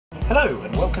Hello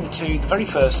and welcome to the very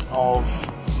first of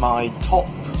my top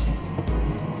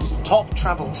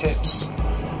travel tips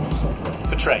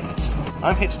for trains.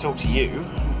 I'm here to talk to you,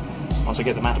 once I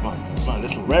get them out of my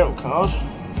little rail card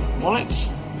wallet,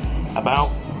 about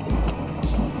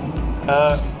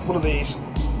one of these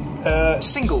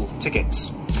single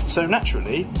tickets. So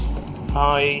naturally,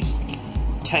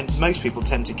 most people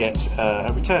tend to get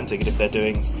a return ticket if they're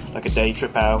doing like a day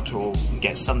trip out, or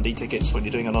get Sunday tickets when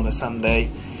you're doing it on a Sunday.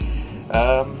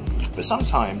 But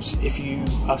sometimes if you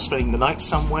are spending the night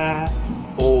somewhere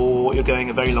or you're going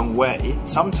a very long way,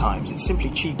 sometimes it's simply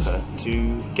cheaper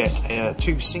to get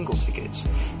two single tickets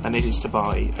than it is to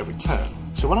buy a return.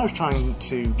 So when I was trying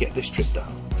to get this trip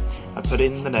done, I put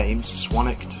in the names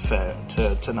Swanwick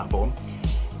to Nutbourne,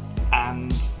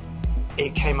 and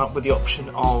it came up with the option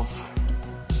of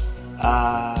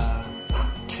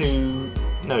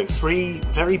three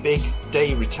very big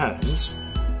day returns,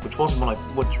 which wasn't what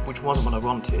I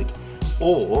wanted,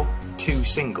 or two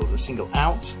singles, a single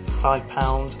out,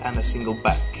 £5, and a single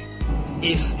back.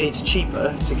 If it's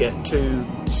cheaper to get two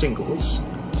singles,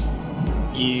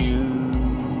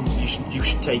 you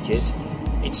should take it.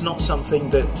 It's not something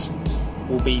that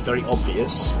will be very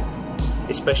obvious,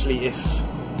 especially if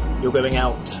you're going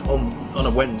out on a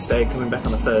Wednesday and coming back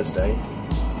on a Thursday.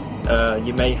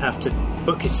 You may have to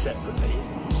book it separately.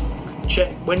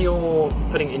 Check when you're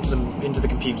putting it into the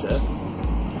computer.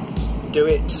 Do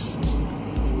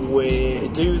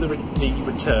the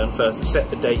return first and set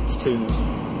the dates to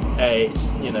day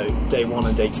 1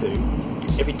 and day 2.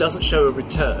 If it doesn't show a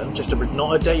return,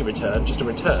 not a day return, just a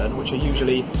return, which are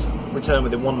usually return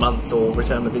within 1 month or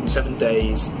return within 7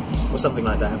 days or something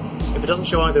like that. If it doesn't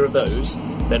show either of those,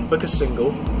 then book a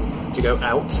single to go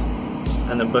out,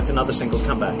 and then book another single to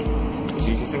come back. It's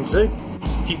the easiest thing to do.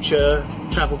 Future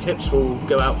travel tips will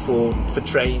go out for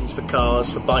trains, for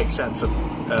cars, for bikes, and for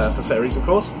ferries, of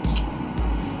course.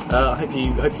 I hope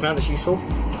you found this useful,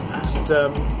 and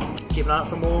keep an eye out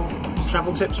for more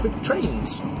travel tips with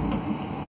trains.